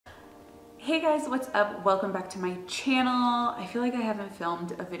Hey guys, what's up? Welcome back to my channel. I feel like I haven't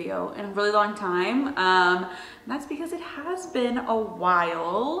filmed a video in a really long time. And that's because it has been a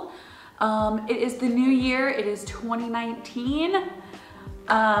while. It is the new year. It is 2019.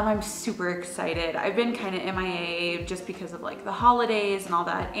 I'm super excited. I've been kind of MIA just because of like the holidays and all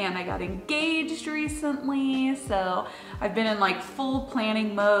that, and I got engaged recently. So I've been in like full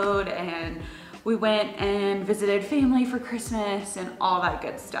planning mode, and we went and visited family for Christmas and all that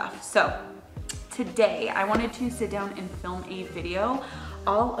good stuff. So today I wanted to sit down and film a video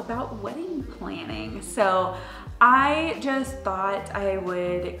all about wedding planning. So I just thought I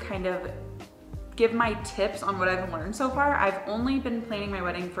would kind of give my tips on what I've learned so far. I've only been planning my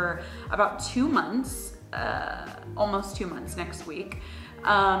wedding for about 2 months, almost 2 months next week.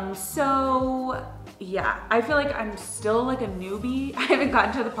 So yeah, I feel like I'm still like a newbie. I haven't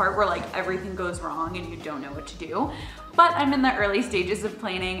gotten to the part where like everything goes wrong and you don't know what to do, but I'm in the early stages of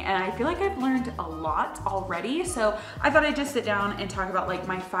planning and I feel like I've learned a lot already. So I thought I'd just sit down and talk about like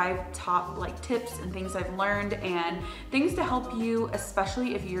my 5 top like tips and things I've learned and things to help you,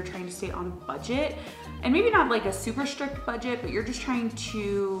 especially if you're trying to stay on a budget and maybe not like a super strict budget, but you're just trying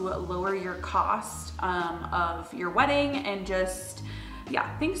to lower your cost of your wedding and just,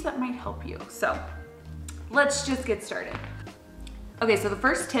 yeah, things that might help you. So let's just get started. Okay, so the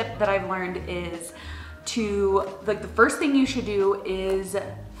first tip that I've learned is the first thing you should do is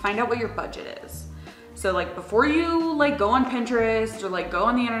find out what your budget is. So like before you like go on Pinterest or like go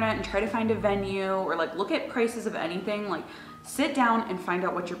on the internet and try to find a venue or like look at prices of anything, like sit down and find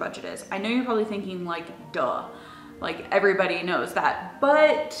out what your budget is. I know you're probably thinking like, duh, like everybody knows that,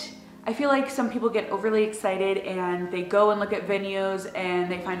 but I feel like some people get overly excited and they go and look at venues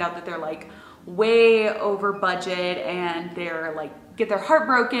and they find out that they're like way over budget and they're like get their heart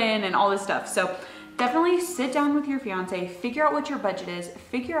broken and all this stuff. So definitely sit down with your fiance, figure out what your budget is,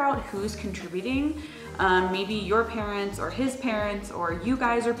 figure out who's contributing. Maybe your parents or his parents, or you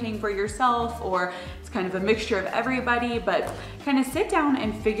guys are paying for yourself, or it's kind of a mixture of everybody, but kind of sit down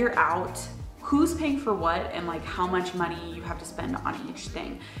and figure out who's paying for what and like how much money you have to spend on each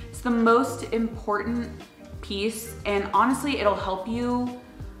thing. It's the most important piece, and honestly, it'll help you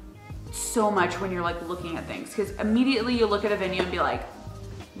so much when you're like looking at things, because immediately you look at a venue and be like,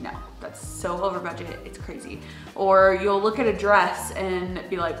 no, that's so over budget, it's crazy. Or you'll look at a dress and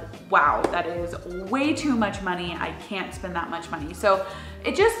be like, wow, that is way too much money, I can't spend that much money. So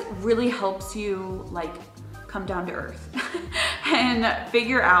it just really helps you like come down to earth and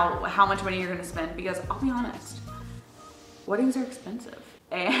figure out how much money you're gonna spend, because I'll be honest, weddings are expensive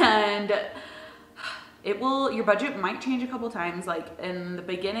and your budget might change a couple times. Like in the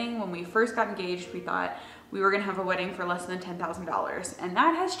beginning, when we first got engaged, we thought we were gonna have a wedding for less than $10,000, and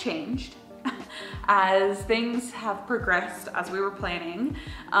that has changed as things have progressed as we were planning.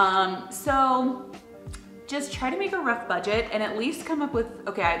 So just try to make a rough budget and at least come up with,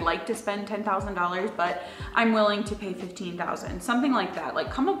 okay, I'd like to spend $10,000, but I'm willing to pay $15,000, something like that.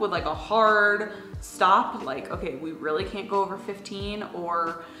 Like come up with like a hard stop, like, okay, we really can't go over 15,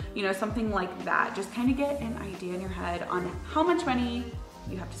 or, you know, something like that. Just kind of get an idea in your head on how much money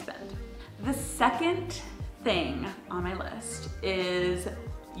you have to spend. The second thing on my list is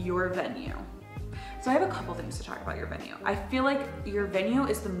your venue. So I have a couple things to talk about your venue. I feel like your venue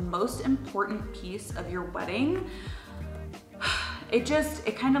is the most important piece of your wedding.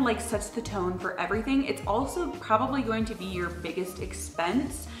 It kind of like sets the tone for everything. It's also probably going to be your biggest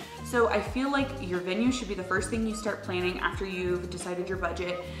expense. So I feel like your venue should be the first thing you start planning after you've decided your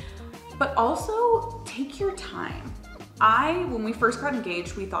budget, but also take your time. When we first got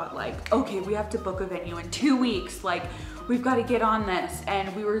engaged, we thought like, okay, we have to book a venue in 2 weeks. Like we've got to get on this.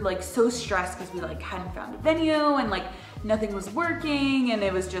 And we were like so stressed because we like hadn't found a venue and like nothing was working. And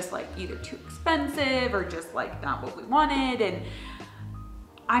it was just like either too expensive or just like not what we wanted. And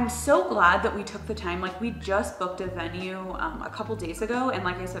I'm so glad that we took the time. Like we just booked a venue a couple days ago. And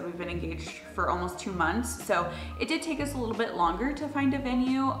like I said, we've been engaged for almost 2 months. So it did take us a little bit longer to find a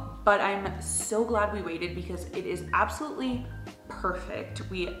venue, but I'm so glad we waited because it is absolutely perfect.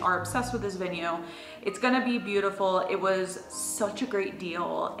 We are obsessed with this venue. It's gonna be beautiful. It was such a great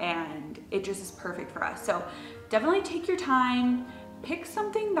deal and it just is perfect for us. So definitely take your time, pick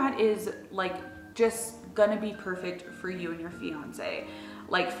something that is like just gonna be perfect for you and your fiance.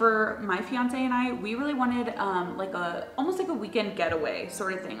 Like for my fiance and I, we really wanted almost like a weekend getaway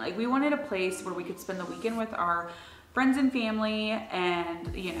sort of thing. Like we wanted a place where we could spend the weekend with our friends and family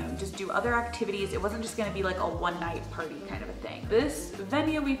and, you know, just do other activities. It wasn't just gonna be like a one-night party kind of a thing. This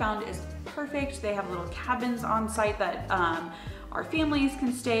venue we found is perfect. They have little cabins on site that our families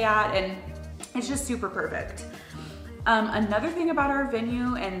can stay at, and it's just super perfect. Another thing about our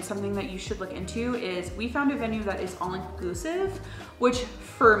venue and something that you should look into is we found a venue that is all inclusive, which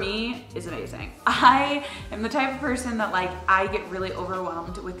for me is amazing. I am the type of person that like, I get really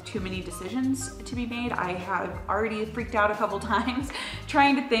overwhelmed with too many decisions to be made. I have already freaked out a couple times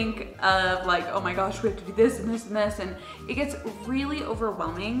trying to think of like, oh my gosh, we have to do this and this and this. And it gets really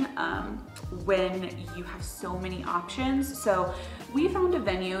overwhelming when you have so many options. So we found a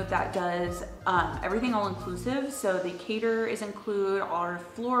venue that does everything all inclusive. So the caterer is included, our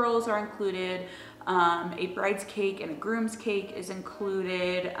florals are included, a bride's cake and a groom's cake is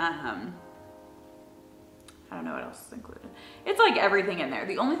included. I don't know what else is included. It's like everything in there.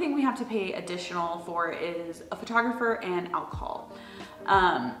 The only thing we have to pay additional for is a photographer and alcohol.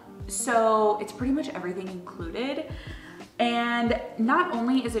 So it's pretty much everything included. And not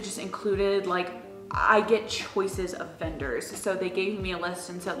only is it just included, like I get choices of vendors. So they gave me a list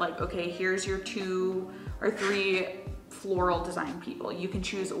and said like, okay, here's your 2 or 3 floral design people. You can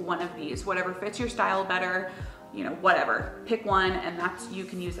choose one of these, whatever fits your style better, you know, whatever, pick one, and you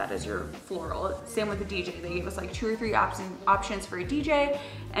can use that as your floral. Same with the DJ. They gave us like 2 or 3 options for a DJ,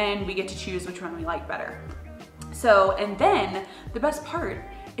 and we get to choose which one we like better. So, and then the best part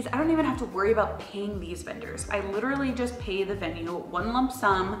is I don't even have to worry about paying these vendors. I literally just pay the venue one lump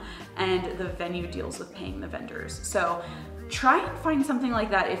sum, and the venue deals with paying the vendors. So try and find something like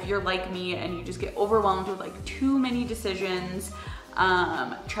that if you're like me and you just get overwhelmed with like too many decisions.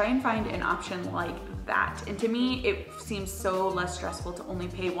 Try and find an option like that. And to me, it seems so less stressful to only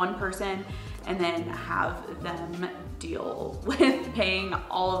pay one person and then have them deal with paying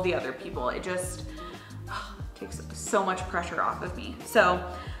all of the other people. It just takes so much pressure off of me. So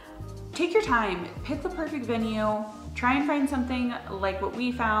take your time, pick the perfect venue, try and find something like what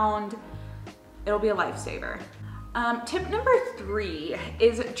we found. It'll be a lifesaver. Tip number 3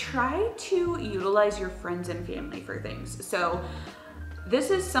 is try to utilize your friends and family for things. So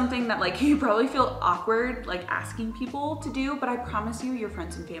this is something that like you probably feel awkward like asking people to do, but I promise you your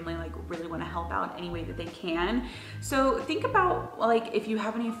friends and family like really want to help out any way that they can. So think about like if you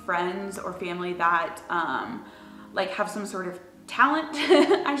have any friends or family that like have some sort of talent,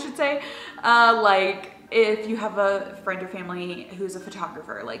 I should say, like if you have a friend or family who's a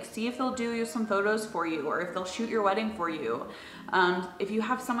photographer, like see if they'll do some photos for you or if they'll shoot your wedding for you. If you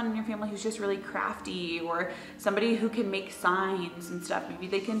have someone in your family who's just really crafty or somebody who can make signs and stuff, maybe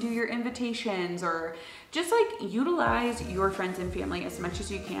they can do your invitations, or just like utilize your friends and family as much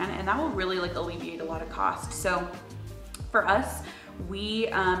as you can, and that will really like alleviate a lot of cost. So for us, we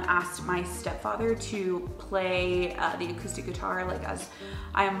asked my stepfather to play the acoustic guitar like as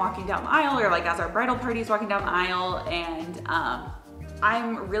I am walking down the aisle, or like as our bridal party is walking down the aisle, and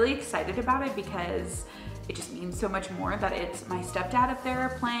I'm really excited about it because it just means so much more that it's my stepdad up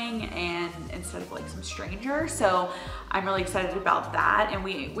there playing and instead of like some stranger. So I'm really excited about that. And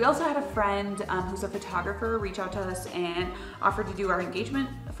we also had a friend who's a photographer reach out to us and offer to do our engagement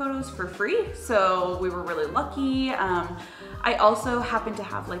photos for free. So we were really lucky. I also happen to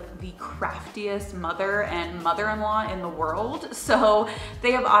have like the craftiest mother and mother-in-law in the world. So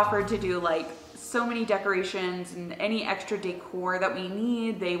they have offered to do like so many decorations and any extra decor that we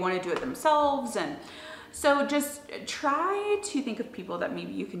need. They want to do it themselves. And so just try to think of people that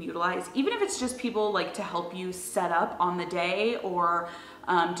maybe you can utilize, even if it's just people like to help you set up on the day, or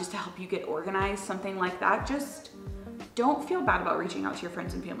just to help you get organized, something like that. Just don't feel bad about reaching out to your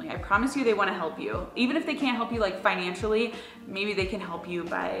friends and family. I promise you they want to help you. Even if they can't help you like financially, maybe they can help you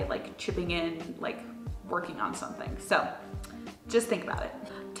by like chipping in, like working on something. So just think about it.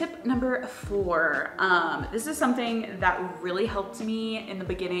 Tip number 4. This is something that really helped me in the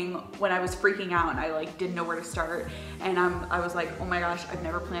beginning when I was freaking out and I like didn't know where to start. And I was like, oh my gosh, I've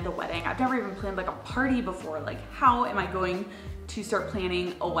never planned a wedding. I've never even planned like a party before. Like, how am I going to start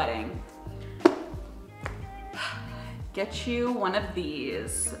planning a wedding? Get you one of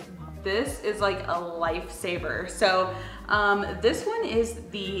these. This is like a lifesaver. So this one is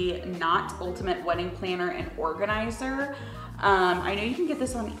the Knot Ultimate Wedding Planner and Organizer. I know you can get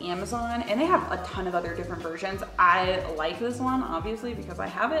this on Amazon, and they have a ton of other different versions. I like this one, obviously, because I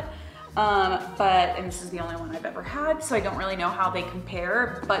have it. And this is the only one I've ever had, so I don't really know how they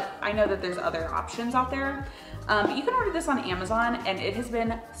compare, but I know that there's other options out there. But you can order this on Amazon, and it has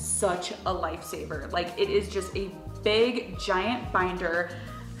been such a lifesaver. Like, it is just a big, giant binder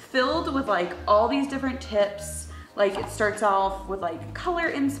filled with like all these different tips. Like, it starts off with like color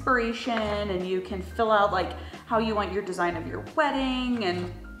inspiration, and you can fill out like how you want your design of your wedding,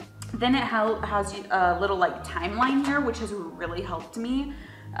 and then it has a little like timeline here, which has really helped me.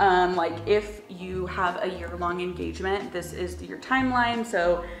 Like if you have a year-long engagement, this is your timeline.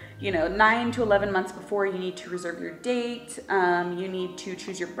 So you know, 9 to 11 months before, you need to reserve your date. You need to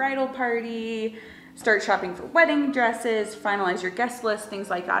choose your bridal party, start shopping for wedding dresses, finalize your guest list, things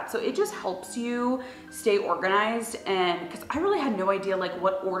like that. So it just helps you stay organized. And because I really had no idea like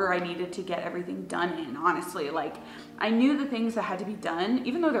what order I needed to get everything done in, honestly. Like I knew the things that had to be done,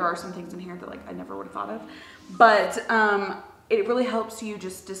 even though there are some things in here that like I never would have thought of. But it really helps you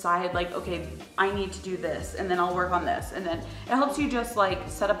just decide like, okay, I need to do this and then I'll work on this. And then it helps you just like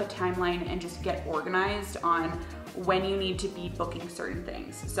set up a timeline and just get organized on when you need to be booking certain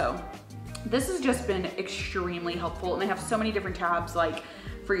things. So this has just been extremely helpful, and they have so many different tabs, like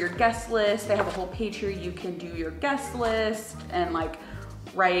for your guest list. They have a whole page here. You can do your guest list and like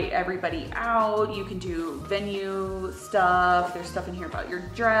write everybody out. You can do venue stuff. There's stuff in here about your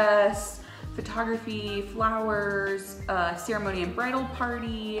dress, photography, flowers, ceremony and bridal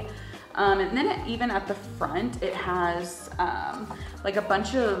party. And then even at the front, it has like a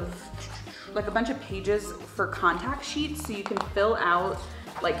bunch of pages for contact sheets, so you can fill out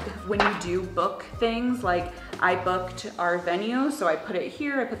like when you do book things. Like I booked our venue, so I put it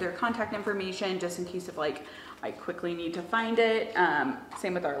here. I put their contact information just in case if like I quickly need to find it.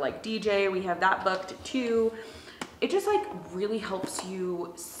 Same with our like DJ, we have that booked too. It just like really helps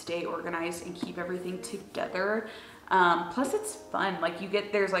you stay organized and keep everything together. Plus it's fun.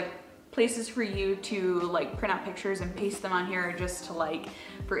 Like there's like places for you to like print out pictures and paste them on here just to like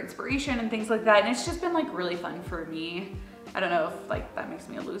for inspiration and things like that. And it's just been like really fun for me. I don't know if like that makes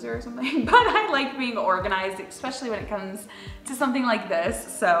me a loser or something, but I like being organized, especially when it comes to something like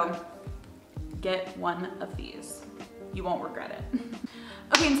this. So get one of these. You won't regret it.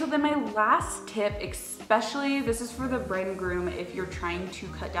 Okay, and so then my last tip, especially this is for the bride and groom if you're trying to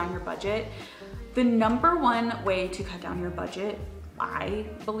cut down your budget. The number one way to cut down your budget, I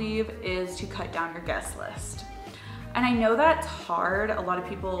believe, is to cut down your guest list. And I know that's hard. A lot of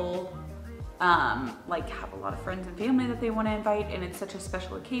people like have a lot of friends and family that they want to invite, and it's such a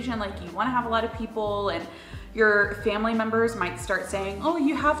special occasion. Like you want to have a lot of people, and your family members might start saying, oh,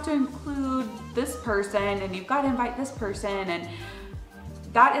 you have to include this person and you've got to invite this person. And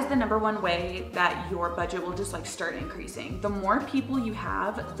that is the number one way that your budget will just like start increasing. The more people you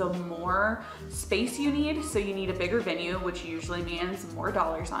have, the more space you need. So you need a bigger venue, which usually means more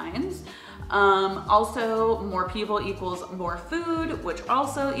dollar signs. Also, more people equals more food, which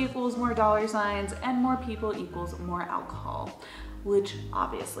also equals more dollar signs, and more people equals more alcohol, which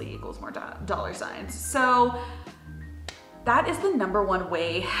obviously equals more dollar signs. So that is the number one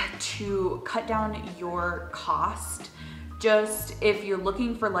way to cut down your cost. Just if you're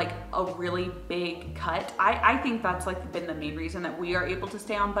looking for like a really big cut, I think that's like been the main reason that we are able to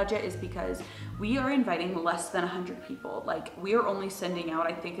stay on budget, is because we are inviting less than 100 people. Like we are only sending out,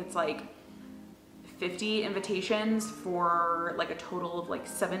 I think it's like 50 invitations for like a total of like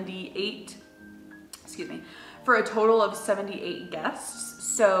 78, for a total of 78 guests.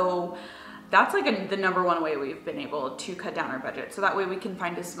 So that's like the number one way we've been able to cut down our budget. So that way we can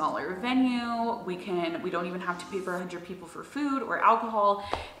find a smaller venue. We don't even have to pay for 100 people for food or alcohol.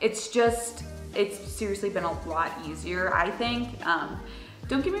 It's seriously been a lot easier, I think.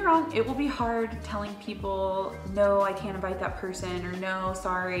 Don't get me wrong, it will be hard telling people, no, I can't invite that person, or no,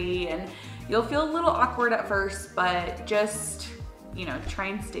 sorry. And you'll feel a little awkward at first, but just, you know, try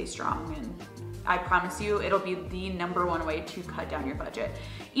and stay strong, and I promise you it'll be the number one way to cut down your budget.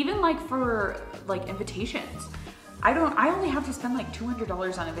 Even like for like invitations, I only have to spend like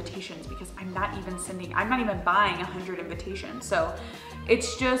 $200 on invitations because I'm not even buying 100 invitations. So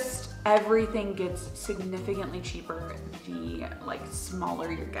it's just, everything gets significantly cheaper the like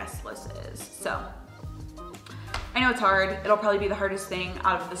smaller your guest list is. So I know it's hard. It'll probably be the hardest thing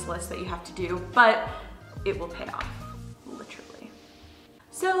out of this list that you have to do, but it will pay off, literally.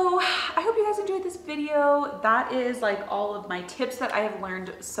 So I hope you guys enjoyed this video. That is like all of my tips that I have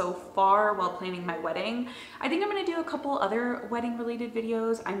learned so far while planning my wedding. I think I'm gonna do a couple other wedding related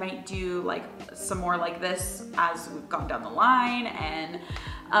videos. I might do like some more like this as we've gone down the line and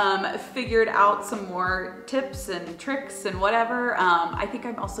figured out some more tips and tricks and whatever. I think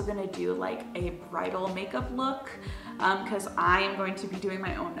I'm also gonna do like a bridal makeup look because I am going to be doing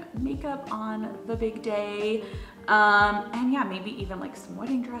my own makeup on the big day. And yeah, maybe even like some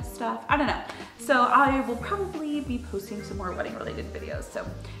wedding dress stuff. I don't know. So I will probably be posting some more wedding related videos. So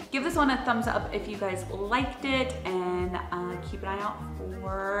give this one a thumbs up if you guys liked it, and keep an eye out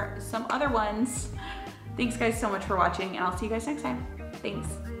for some other ones. Thanks guys so much for watching, and I'll see you guys next time. Thanks.